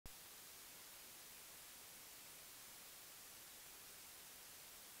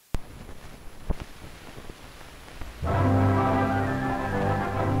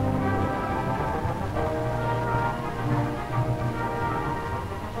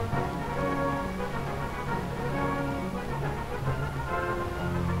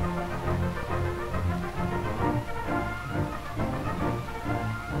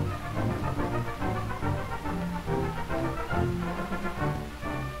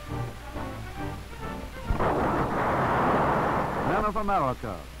men of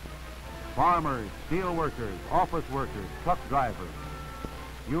America, farmers, steel workers, office workers, truck drivers,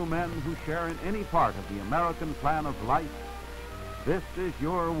 you men who share in any part of the American plan of life, this is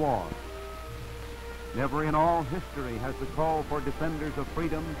your war. Never in all history has the call for defenders of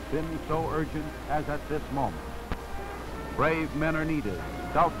freedom been so urgent as at this moment. Brave men are needed,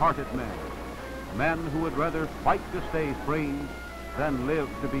 stout-hearted men, men who would rather fight to stay free than live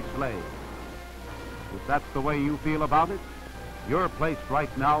to be slaves. If that's the way you feel about it, your place right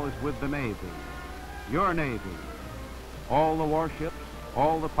now is with the Navy. Your Navy. All the warships,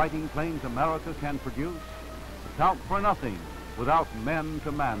 all the fighting planes America can produce count for nothing without men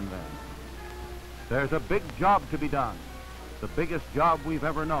to man them. There's a big job to be done, the biggest job we've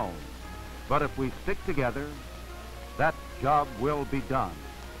ever known. But if we stick together, that job will be done.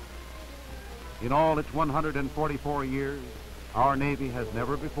 In all its 144 years, our Navy has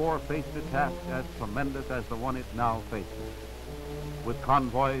never before faced a task as tremendous as the one it now faces. With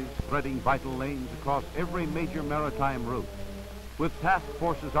convoys threading vital lanes across every major maritime route, with task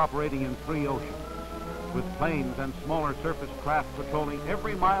forces operating in 3 oceans, with planes and smaller surface craft patrolling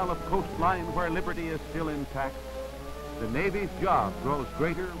every mile of coastline where liberty is still intact, the Navy's job grows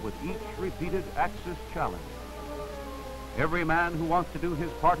greater with each repeated Axis challenge. Every man who wants to do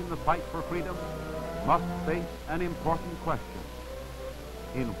his part in the fight for freedom must face an important question.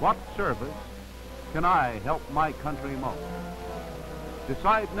 In what service can I help my country most?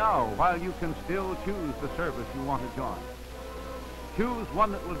 Decide now while you can still choose the service you want to join. Choose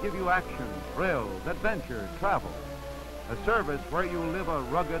one that will give you action, thrills, adventure, travel. A service where you live a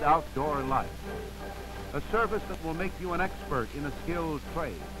rugged outdoor life. A service that will make you an expert in a skilled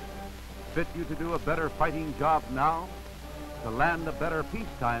trade. Fit you to do a better fighting job now, to land a better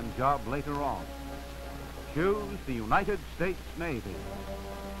peacetime job later on. Choose the United States Navy.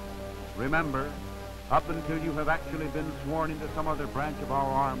 Remember, up until you have actually been sworn into some other branch of our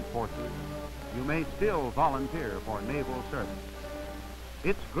armed forces, you may still volunteer for naval service.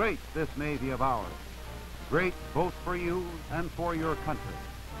 It's great, this Navy of ours. Great both for you and for your country.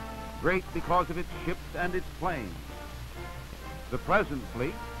 Great because of its ships and its planes. The present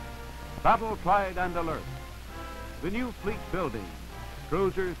fleet, battle-tried and alert. The new fleet building,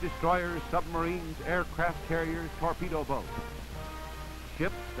 cruisers, destroyers, submarines, aircraft carriers, torpedo boats.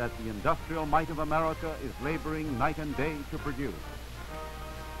 Ships that the industrial might of America is laboring night and day to produce.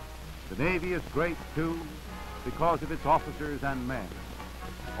 The Navy is great, too, because of its officers and men.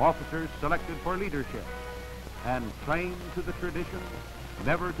 Officers selected for leadership and trained to the tradition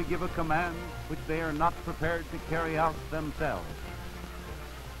never to give a command which they are not prepared to carry out themselves.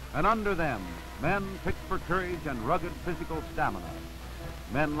 And under them, men picked for courage and rugged physical stamina.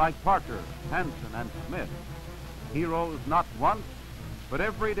 Men like Parker, Hanson, and Smith, heroes not once, but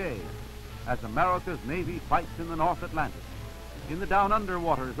every day, as America's Navy fights in the North Atlantic, in the down-under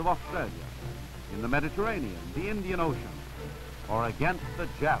waters of Australia, in the Mediterranean, the Indian Ocean, or against the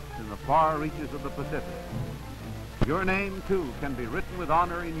Japs in the far reaches of the Pacific. Your name, too, can be written with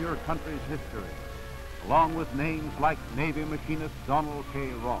honor in your country's history, along with names like Navy Machinist Donald K.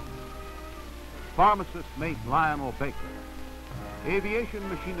 Ross, Pharmacist Mate Lionel Baker, Aviation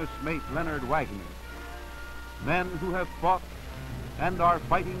Machinist Mate Leonard Wagner, men who have fought and are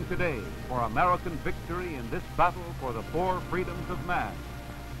fighting today for American victory in this battle for the 4 freedoms of man.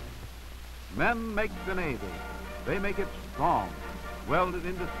 Men make the Navy. They make it strong, welded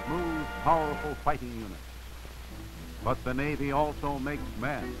into smooth, powerful fighting units. But the Navy also makes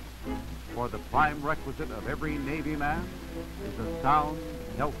men, for the prime requisite of every Navy man is a sound,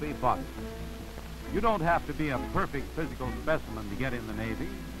 healthy body. You don't have to be a perfect physical specimen to get in the Navy.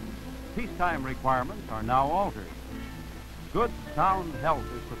 Peacetime requirements are now altered. Good, sound health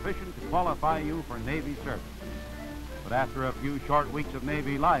is sufficient to qualify you for Navy service. But after a few short weeks of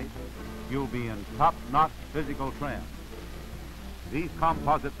Navy life, you'll be in top-notch physical trim. These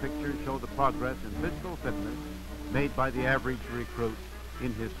composite pictures show the progress in physical fitness made by the average recruit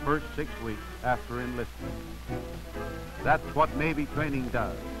in his first 6 weeks after enlistment. That's what Navy training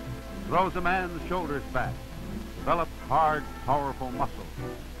does. Throws a man's shoulders back, develops hard, powerful muscles,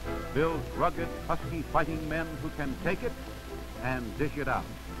 builds rugged, husky fighting men who can take it and dish it out.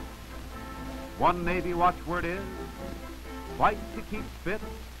 One Navy watchword is, fight to keep fit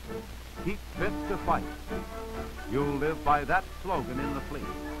to fight. You'll live by that slogan in the fleet,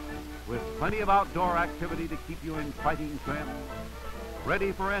 with plenty of outdoor activity to keep you in fighting trim,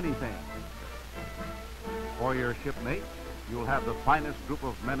 ready for anything. For your shipmates, you'll have the finest group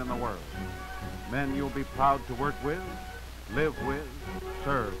of men in the world. Men you'll be proud to work with, live with,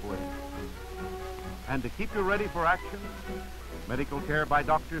 serve with. And to keep you ready for action, medical care by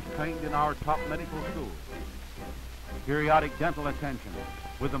doctors trained in our top medical schools. periodic dental attention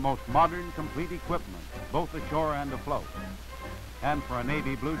with the most modern, complete equipment, both ashore and afloat. And for a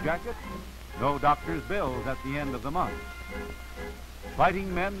Navy blue jacket, no doctor's bills at the end of the month.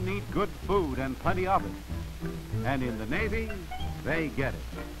 Fighting men need good food and plenty of it. And in the Navy, they get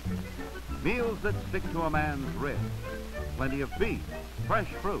it. Meals that stick to a man's ribs. Plenty of beef, fresh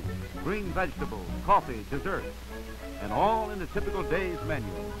fruit, green vegetables, coffee, dessert, and all in a typical day's menu.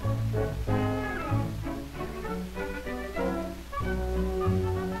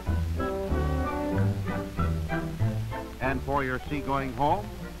 And for your seagoing home,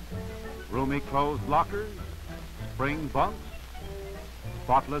 roomy closed lockers, spring bunks,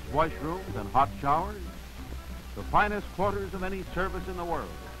 spotless washrooms and hot showers, the finest quarters of any service in the world.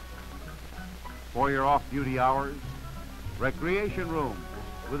 For your off-duty hours, recreation rooms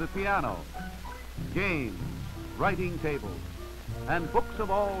with a piano, games, writing tables, and books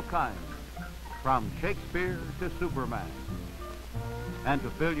of all kinds, from Shakespeare to Superman. And to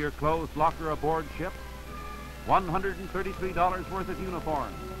fill your clothes locker aboard ship, $133 worth of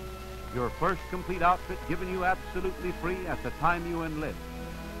uniforms, your first complete outfit given you absolutely free at the time you enlist.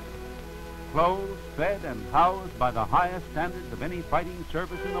 Clothed, fed, and housed by the highest standards of any fighting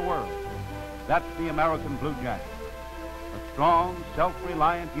service in the world. That's the American Blue Jacket. A strong,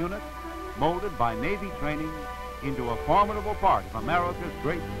 self-reliant unit molded by Navy training into a formidable part of America's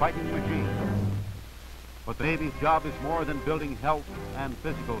great fighting machine. But the Navy's job is more than building health and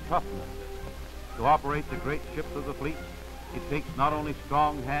physical toughness. To operate the great ships of the fleet, it takes not only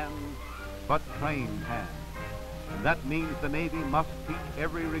strong hands, but trained hands. And that means the Navy must teach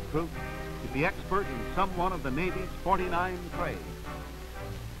every recruit to be expert in some one of the Navy's 49 trades.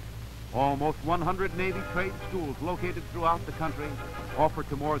 Almost 100 Navy trade schools located throughout the country offer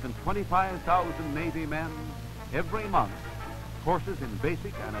to more than 25,000 Navy men every month courses in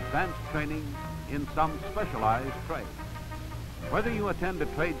basic and advanced training in some specialized trade. Whether you attend a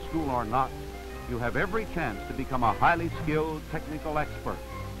trade school or not, you have every chance to become a highly skilled technical expert.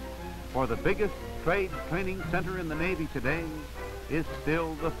 For the biggest trade training center in the Navy today is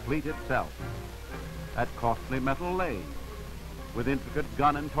still the fleet itself. At costly metal lathes, with intricate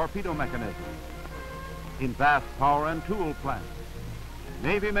gun and torpedo mechanisms, in vast power and tool plants,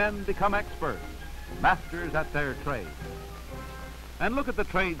 Navy men become experts, masters at their trade. And look at the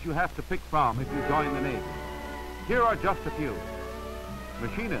trades you have to pick from if you join the Navy. Here are just a few.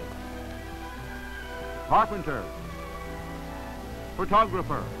 Machinist, carpenter,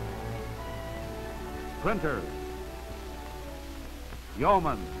 photographer, printer,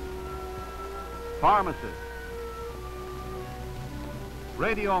 yeoman, pharmacist,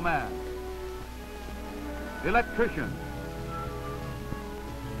 radio man, electrician,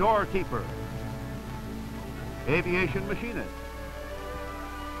 storekeeper, aviation machinist.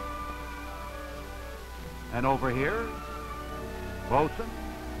 And over here, bosun,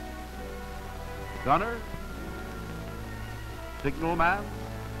 gunner, signalman,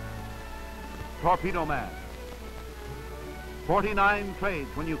 torpedo man. 49 trades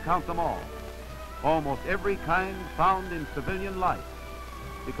when you count them all. Almost every kind found in civilian life,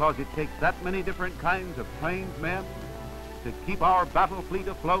 because it takes that many different kinds of trained men to keep our battle fleet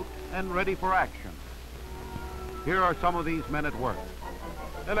afloat and ready for action. Here are some of these men at work.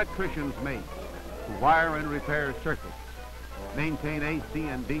 Electricians' mates who wire and repair circuits, maintain AC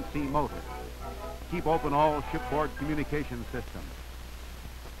and DC motors, keep open all shipboard communication systems.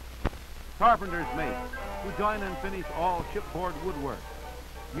 Carpenters' mates who join and finish all shipboard woodwork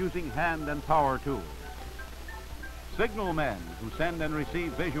using hand and power tools. Signalmen who send and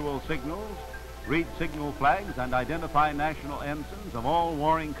receive visual signals, read signal flags, and identify national ensigns of all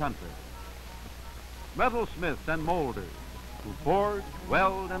warring countries. Metalsmiths and molders who forge,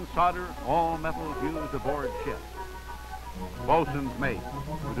 weld, and solder all metals used aboard ship. Bosun's mates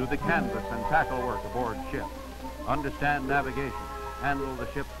who do the canvas and tackle work aboard ship, understand navigation, handle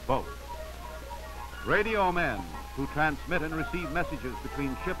the ship's boat. Radio men who transmit and receive messages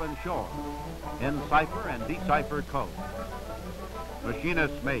between ship and shore, encipher and decipher code.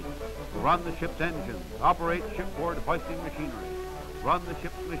 Machinist mates who run the ship's engines, operate shipboard hoisting machinery, run the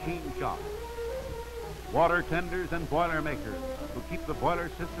ship's machine shop. Water tenders and boiler makers who keep the boiler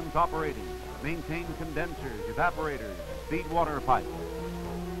systems operating, maintain condensers, evaporators, feed water pipes.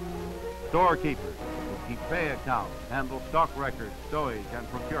 Storekeepers who keep pay accounts, handle stock records, stowage, and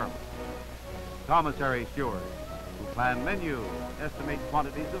procurement. Commissary stewards who plan menus, estimate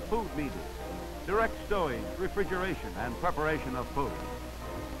quantities of food needed, direct stowage, refrigeration, and preparation of food.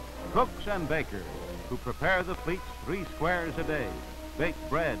 Cooks and bakers who prepare the fleet's 3 squares a day, bake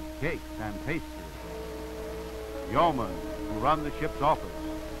bread, cakes, and pastries. Yeomen who run the ship's office,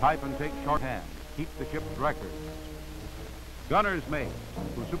 type and take shorthand, keep the ship's records. gunner's mates,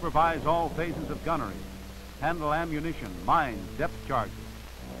 who supervise all phases of gunnery, handle ammunition, mines, depth charges.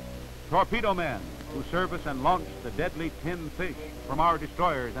 Torpedo men, who service and launch the deadly tin fish from our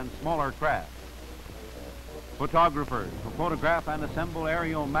destroyers and smaller craft. Photographers, who photograph and assemble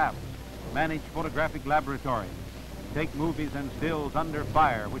aerial maps, manage photographic laboratories, take movies and stills under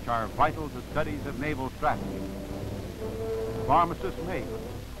fire, which are vital to studies of naval strategy. Pharmacist mates,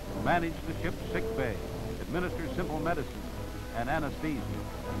 who manage the ship's sick bay, administer simple medicine and anesthesia.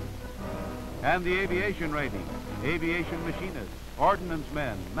 And the aviation rating, aviation machinists, ordnance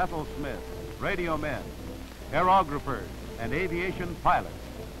men, metal smiths, radio men, aerographers, and aviation pilots,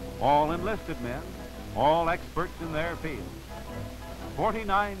 all enlisted men, all experts in their field.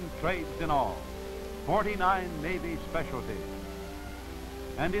 49 trades in all, 49 Navy specialties.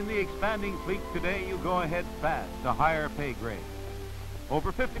 And in the expanding fleet today, you go ahead fast to higher pay grades.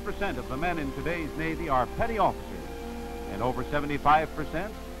 Over 50% of the men in today's Navy are petty officers, and over 75%,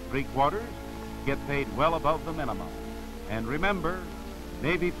 three-quarters, get paid well above the minimum. And remember,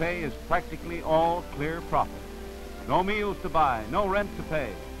 Navy pay is practically all clear profit. No meals to buy, no rent to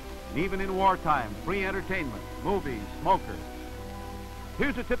pay, and even in wartime, free entertainment, movies, smokers.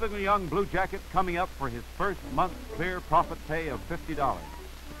 Here's a typical young blue jacket coming up for his first month's clear profit pay of $50.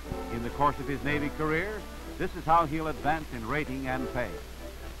 In the course of his Navy career, this is how he'll advance in rating and pay.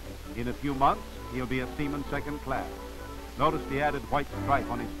 In a few months, he'll be a seaman second class. Notice the added white stripe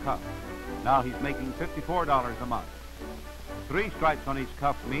on his cuff. Now he's making $54 a month. 3 stripes on his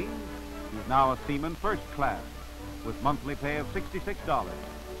cuff means he's now a seaman first class with monthly pay of $66.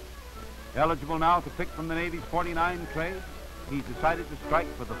 Eligible now to pick from the Navy's 49 trades, he's decided to strike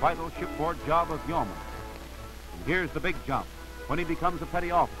for the vital shipboard job of yeoman. And here's the big jump when he becomes a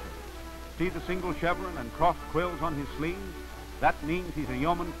petty officer. See the single chevron and crossed quills on his sleeves? That means he's a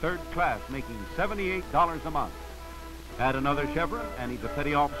yeoman third class, making $78 a month. Add another chevron, and he's a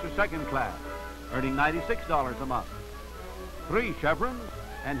petty officer second class, earning $96 a month. 3 chevrons,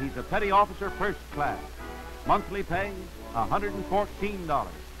 and he's a petty officer first class, monthly pay $114.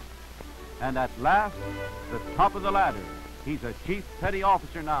 And at last, the top of the ladder, he's a chief petty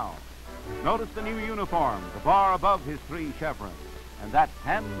officer now. Notice the new uniform, the bar above his 3 chevrons, and that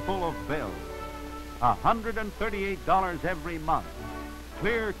handful of bills. $138 every month,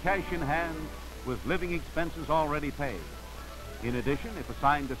 clear cash in hand with living expenses already paid. In addition, if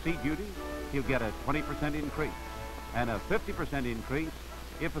assigned to sea duty, he'll get a 20% increase and a 50% increase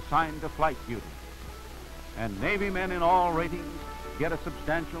if assigned to flight duty. And Navy men in all ratings get a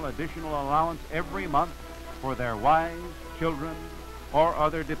substantial additional allowance every month for their wives, children, or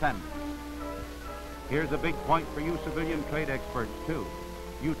other dependents. Here's a big point for you civilian trade experts, too.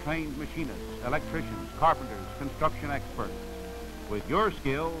 You trained machinists, electricians, carpenters, construction experts. With your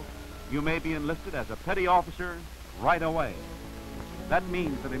skill, you may be enlisted as a petty officer right away. That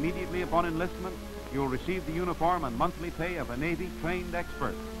means that immediately upon enlistment, you'll receive the uniform and monthly pay of a Navy-trained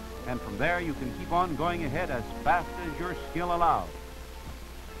expert. And from there, you can keep on going ahead as fast as your skill allows.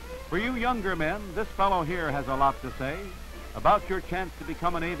 For you younger men, this fellow here has a lot to say about your chance to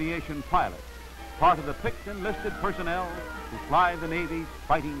become an aviation pilot, part of the picked enlisted personnel who fly the Navy's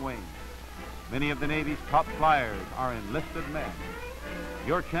fighting wings. Many of the Navy's top flyers are enlisted men.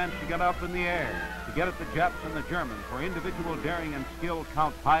 Your chance to get up in the air, to get at the Japs and the Germans, where individual daring and skill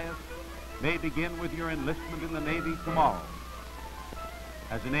count highest, may begin with your enlistment in the Navy tomorrow.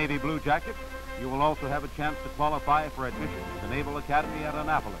 As a Navy Blue Jacket, you will also have a chance to qualify for admission to the Naval Academy at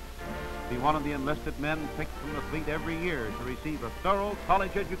Annapolis. Be one of the enlisted men picked from the fleet every year to receive a thorough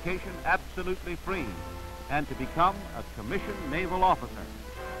college education absolutely free and to become a commissioned naval officer.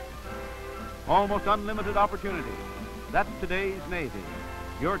 Almost unlimited opportunity. That's today's Navy.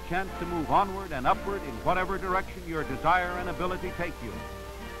 Your chance to move onward and upward in whatever direction your desire and ability take you.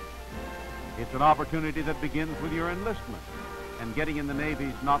 It's an opportunity that begins with your enlistment, and getting in the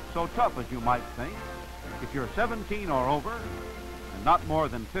Navy's not so tough as you might think. If you're 17 or over, and not more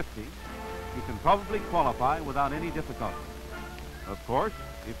than 50, you can probably qualify without any difficulty. Of course,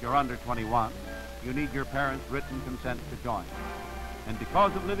 if you're under 21, you need your parents' written consent to join. And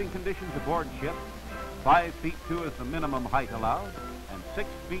because of living conditions aboard ship, 5 feet 2 is the minimum height allowed, and 6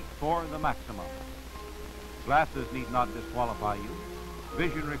 feet 4 the maximum. Glasses need not disqualify you.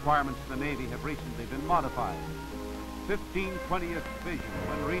 Vision requirements in the Navy have recently been modified. 15/20th vision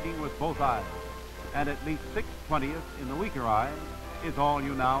when reading with both eyes, and at least 6/20th in the weaker eye is all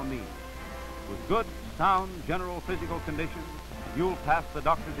you now need. With good, sound, general physical conditions, you'll pass the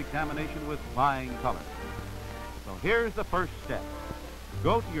doctor's examination with flying colors. So here's the first step.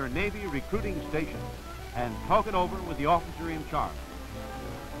 Go to your Navy recruiting station and talk it over with the officer in charge.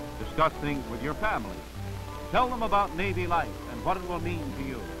 Discuss things with your family. Tell them about Navy life and what it will mean to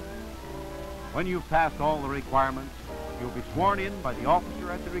you. When you've passed all the requirements, you'll be sworn in by the officer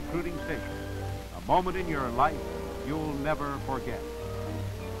at the recruiting station. A moment in your life you'll never forget.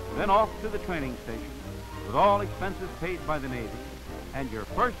 Then off to the training station with all expenses paid by the Navy and your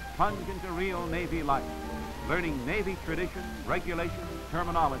first plunge into real Navy life, learning Navy tradition, regulations,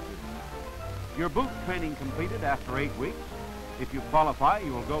 terminology. Your boot training completed after 8 weeks. If you qualify,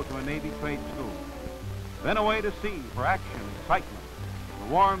 you will go to a Navy trade school. Then away to sea for action, excitement,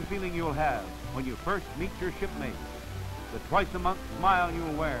 the warm feeling you'll have when you first meet your shipmates, the twice-a-month smile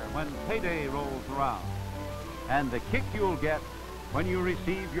you'll wear when payday rolls around, and the kick you'll get when you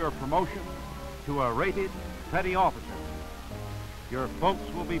receive your promotion to a rated petty officer. Your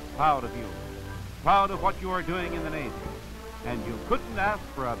folks will be proud of you, proud of what you are doing in the Navy, and you couldn't ask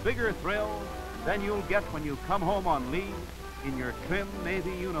for a bigger thrill than you'll get when you come home on leave in your trim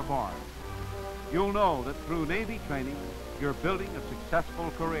Navy uniform. You'll know that through Navy training, you're building a successful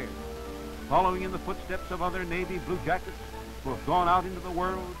career, following in the footsteps of other Navy blue jackets who have gone out into the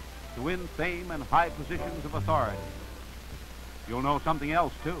world to win fame and high positions of authority. You'll know something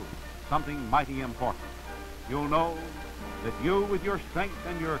else, too, something mighty important. You'll know that you, with your strength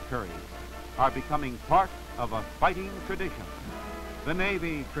and your courage, are becoming part of a fighting tradition, the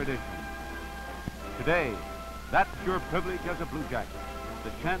Navy tradition. Today, that's your privilege as a blue jacket,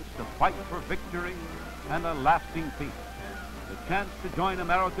 the chance to fight for victory and a lasting peace, the chance to join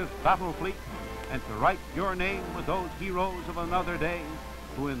America's battle fleet and to write your name with those heroes of another day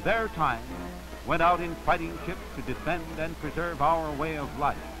who in their time went out in fighting ships to defend and preserve our way of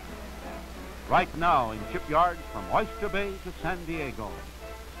life. Right now in shipyards from Oyster Bay to San Diego,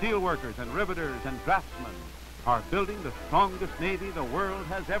 steelworkers and riveters and draftsmen are building the strongest Navy the world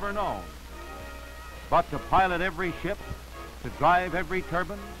has ever known. But to pilot every ship, to drive every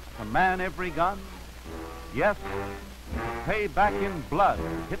turbine, to man every gun, yes, to pay back in blood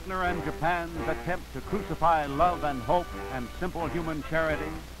Hitler and Japan's attempt to crucify love and hope and simple human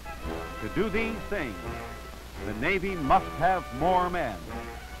charity, to do these things, the Navy must have more men.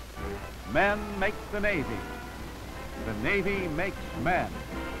 Men make the Navy. The Navy makes men.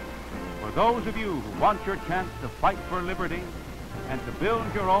 For those of you who want your chance to fight for liberty and to build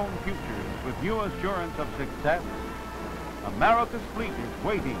your own futures with new assurance of success, America's fleet is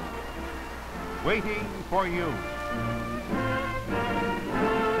waiting for you.